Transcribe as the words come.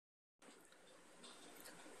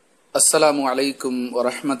அஸ்ஸலாமு அலைக்கும்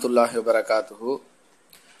வரஹ்மத்துல்லாஹி வபரகாத்துஹு.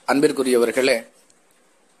 அன்பிற்குரியவர்களே,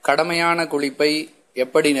 கடமையான குளிப்பை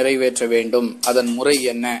எப்படி நிறைவேற்ற வேண்டும், அதன் முறை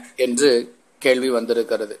என்ன என்று கேள்வி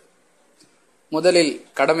வந்திருக்கிறது. முதலில்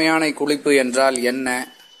கடமையான குளிப்பு என்றால் என்ன,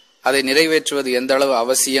 அதை நிறைவேற்றுவது எந்த அளவு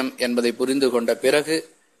அவசியம் என்பதை புரிந்து கொண்ட பிறகு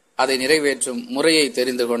அதை நிறைவேற்றும் முறையை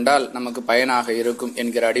தெரிந்து கொண்டால் நமக்கு பயனாக இருக்கும்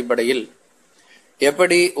என்கிற அடிப்படையில்,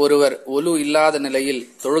 எப்படி ஒருவர் ஒலு இல்லாத நிலையில்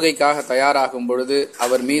தொழுகைக்காக தயாராகும் பொழுது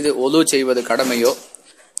அவர் மீது ஒலு செய்வது கடமையோ,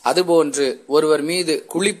 அதுபோன்று ஒருவர் மீது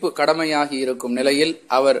குளிப்பு கடமையாகி இருக்கும் நிலையில்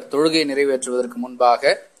அவர் தொழுகை நிறைவேற்றுவதற்கு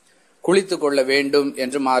முன்பாக குளித்துக் கொள்ள வேண்டும்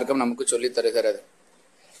என்று மார்க்கம் நமக்கு சொல்லித் தருகிறது.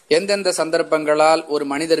 எந்தெந்த சந்தர்ப்பங்களால் ஒரு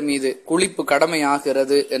மனிதர் மீது குளிப்பு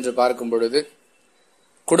கடமையாகிறது என்று பார்க்கும் பொழுது,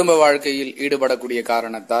 குடும்ப வாழ்க்கையில் ஈடுபடக்கூடிய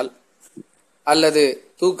காரணத்தால், அல்லது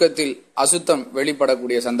தூக்கத்தில் அசுத்தம்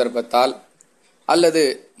வெளிப்படக்கூடிய சந்தர்ப்பத்தால், அல்லது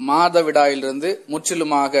மாதவிடாயிலிருந்து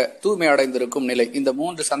முற்றிலுமாக தூய்மை அடைந்திருக்கும் நிலை, இந்த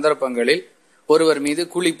 3 சந்தர்ப்பங்களில் ஒருவர் மீது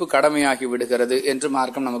குளிப்பு கடமையாகி விடுகிறது என்று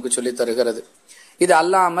மார்க்கம் நமக்கு சொல்லித் தருகிறது. இது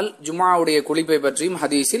அல்லாமல் ஜும்ஆவுடைய குளிப்பை பற்றியும்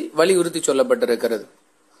ஹதீஸில் வலியுறுத்தி சொல்லப்பட்டிருக்கிறது.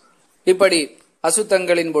 இப்படி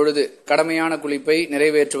அசுத்தங்களின் பொழுது கடமையான குளிப்பை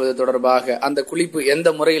நிறைவேற்றுவது தொடர்பாக அந்த குளிப்பு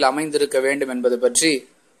எந்த முறையில் அமைந்திருக்க வேண்டும் என்பது பற்றி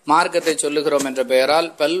மார்க்கத்தை சொல்லுகிறோம் என்ற பெயரால்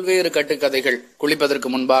பல்வேறு கட்டுக்கதைகள், குளிப்பதற்கு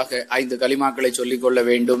முன்பாக 5 கலிமாக்களை சொல்லிக் கொள்ள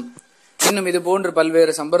வேண்டும், இன்னும் இது போன்று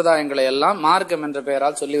பல்வேறு சம்பிரதாயங்களை எல்லாம் மார்க்கம் என்ற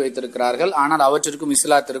பெயரால் சொல்லி வைத்திருக்கிறார்கள். ஆனால் அவற்றிற்கும்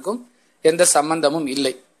இஸ்லாத்திற்கும் எந்த சம்பந்தமும்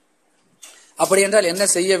இல்லை. அப்படி என்றால் என்ன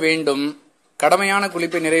செய்ய வேண்டும்? கடமையான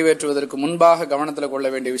குளிப்பை நிறைவேற்றுவதற்கு முன்பாக கவனத்தில் கொள்ள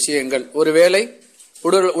வேண்டிய விஷயங்கள், ஒருவேளை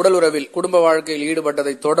உடல் உறவில் குடும்ப வாழ்க்கையில்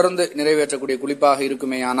ஈடுபட்டதை தொடர்ந்து நிறைவேற்றக்கூடிய குளிப்பாக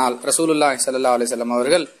இருக்குமேயானால் ரசூலுல்லாஹி ஸல்லல்லாஹு அலைஹி வஸல்லம்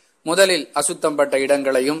அவர்கள் முதலில் அசுத்தம் பட்ட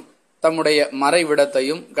இடங்களையும் தம்முடைய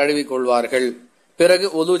மறைவிடத்தையும் கழுவிக் கொள்வார்கள், பிறகு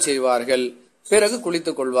ஒது செய்வார்கள், பிறகு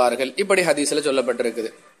குளித்துக் கொள்வார்கள். இப்படி ஹதீஸ்ல சொல்லப்பட்டிருக்குது.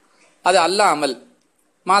 அது அல்லாமல்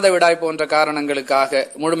மாதவிடாய் போன்ற காரணங்களுக்காக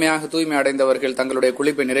முழுமையாக தூய்மை அடைந்தவர்கள் தங்களுடைய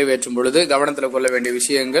குளிப்பை நிறைவேற்றும் பொழுது கவனத்தில் கொள்ள வேண்டிய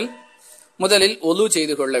விஷயங்கள், முதலில் ஒது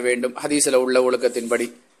செய்து கொள்ள வேண்டும் ஹதீஸ்ல உள்ள ஒழுக்கத்தின்படி.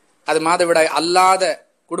 அது மாதவிடாய் அல்லாத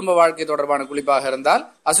குடும்ப வாழ்க்கை தொடர்பான குளிப்பாக இருந்தால்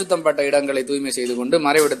அசுத்தம் பட்ட இடங்களை தூய்மை செய்து கொண்டு,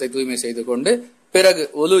 மறைவிடத்தை தூய்மை செய்து கொண்டு, பிறகு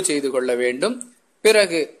ஒது செய்து கொள்ள வேண்டும்,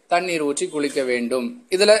 பிறகு தண்ணீர் ஊற்றி குளிக்க வேண்டும்.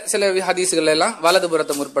 இதுல சில ஹதீஸ்கள் எல்லாம்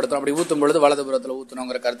வலதுபுறத்தை முற்படுத்தும், அப்படி ஊத்தும் பொழுது வலதுபுறத்துல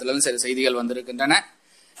ஊத்தணுங்கிற கருத்துல சில செய்திகள் வந்திருக்கின்றன.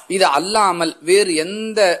 இது அல்லாமல் வேறு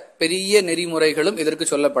எந்த பெரிய நெறிமுறைகளும் இதற்கு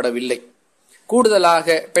சொல்லப்படவில்லை.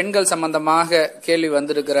 கூடுதலாக பெண்கள் சம்பந்தமாக கேள்வி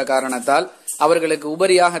வந்திருக்கிற காரணத்தால் அவர்களுக்கு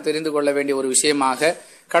உபரியாக தெரிந்து கொள்ள வேண்டிய ஒரு விஷயமாக,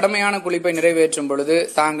 கடமையான குளிப்பை நிறைவேற்றும் பொழுது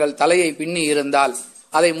தாங்கள் தலையை பின்னி இருந்தால்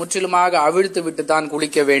அதை முற்றிலுமாக அவிழ்த்து விட்டு தான்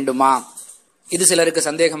குளிக்க வேண்டுமா? இது சிலருக்கு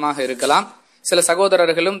சந்தேகமாக இருக்கலாம். சில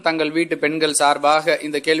சகோதரர்களும் தங்கள் வீட்டு பெண்கள் சார்பாக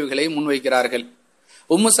இந்த கேள்விகளை முன்வைக்கிறார்கள்.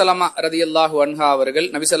 உம்மு சலமா ரதியல்லாஹு அன்ஹா அவர்கள்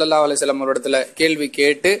நபி ஸல்லல்லாஹு அலைஹி வஸல்லம் அவரிடத்துல கேள்வி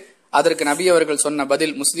கேட்டு அதற்கு நபி அவர்கள் சொன்ன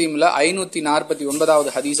பதில் முஸ்லீம்ல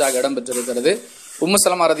 549வது ஹதீஸாக இடம்பெற்றிருக்கிறது. உம்மு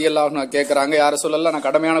சலமா ரதியல்லாஹு அன்ஹா கேட்கிறாங்க, யார சொல்லலாம், நான்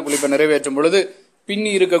கடமையான குளிப்பை நிறைவேற்றும் பொழுது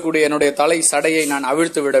பின்னி இருக்கக்கூடிய என்னுடைய தலை சடையை நான்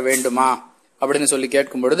அவிழ்த்து விட வேண்டுமா அப்படின்னு சொல்லி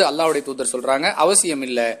கேட்கும் பொழுது அல்லாஹ்வுடைய தூதர் சொல்றாங்க, அவசியம்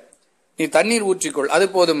இல்ல, நீ தண்ணீர் ஊற்றிக்கொள், அது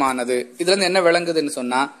போதுமானது. இதுல இருந்து என்ன விளங்குதுன்னு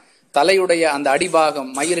சொன்னா, தலையுடைய அந்த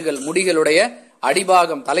அடிபாகம், மயிர்கள், முடிகளுடைய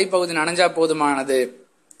அடிபாகம், தலைப்பகுதி நனைஞ்சா போதுமானது,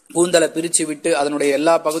 கூந்தலை பிரிச்சு விட்டு அதனுடைய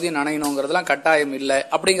எல்லா பகுதியும் நனையணுங்கிறதுலாம் கட்டாயம் இல்லை.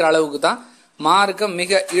 அப்படிங்கிற அளவுக்கு தான் மார்க்கம்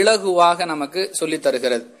மிக இலகுவாக நமக்கு சொல்லி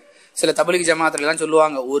தருகிறது. சில தபலீக் ஜமாத்துல எல்லாம்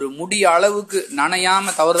சொல்லுவாங்க, ஒரு முடி அளவுக்கு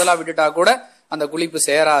நனையாம தவறுதலா விட்டுட்டா கூட அந்த குளிப்பு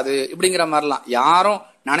சேராது இப்படிங்கிற மாதிரிலாம். யாரும்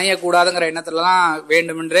நனையக்கூடாதுங்கிற எண்ணத்துலலாம்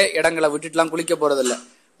வேண்டுமென்றே இடங்களை விட்டுட்டுலாம் குளிக்க போறதில்லை.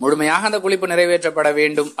 முழுமையாக அந்த குளிப்பு நிறைவேற்றப்பட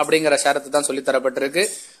வேண்டும் அப்படிங்கிற ஷரத்து தான் சொல்லி தரப்பட்டிருக்கு.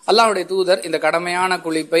 அல்லாஹ்வுடைய தூதர் இந்த கடமையான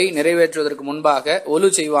குளிப்பை நிறைவேற்றுவதற்கு முன்பாக ஒலு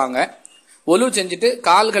செய்வாங்க. ஒலு செஞ்சுட்டு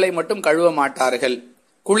கால்களை மட்டும் கழுவ மாட்டார்கள்.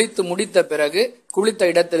 குளித்து முடித்த பிறகு குளித்த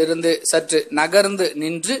இடத்திலிருந்து சற்று நகர்ந்து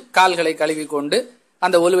நின்று கால்களை கழுவி கொண்டு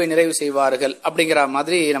அந்த ஒலுவை நிறைவு செய்வார்கள். அப்படிங்கிற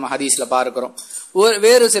மாதிரி நம்ம ஹதீஸ்ல பார்க்கிறோம்.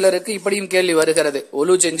 வேறு சிலருக்கு இப்படியும் கேள்வி வருகிறது,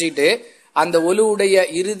 ஒலு செஞ்சுட்டு அந்த ஒலுவுடைய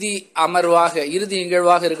இறுதி அமர்வாக, இறுதி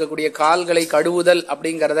நிகழ்வாக இருக்கக்கூடிய கால்களை கழுவுதல்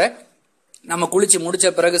அப்படிங்கறத நம்ம குளிச்சு முடிச்ச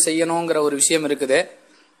பிறகு செய்யணுங்கிற ஒரு விஷயம் இருக்குது.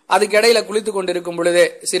 அதுக்கு இடையில குளித்து கொண்டிருக்கும் பொழுதே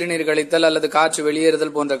சிறுநீர் கழித்தல் அல்லது காற்று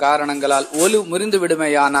வெளியேறுதல் போன்ற காரணங்களால் ஒலு முறிந்து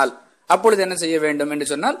விடுமையானால் அப்பொழுது என்ன செய்ய வேண்டும் என்று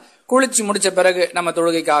சொன்னால், குளிச்சு முடிச்ச பிறகு நம்ம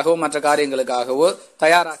தொழுகைக்காகவோ மற்ற காரியங்களுக்காகவோ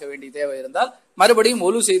தயாராக வேண்டிய தேவை இருந்தால் மறுபடியும்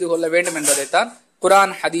ஒலு செய்து கொள்ள வேண்டும் என்பதைத்தான்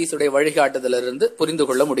குர்ஆன் ஹதீஸுடைய வழிகாட்டுதலிலிருந்து புரிந்து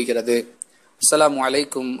கொள்ள முடிகிறது. அஸ்ஸலாமு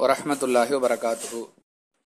அலைக்கும் வரஹ்மத்துல்லாஹி வபரகாத்துஹு.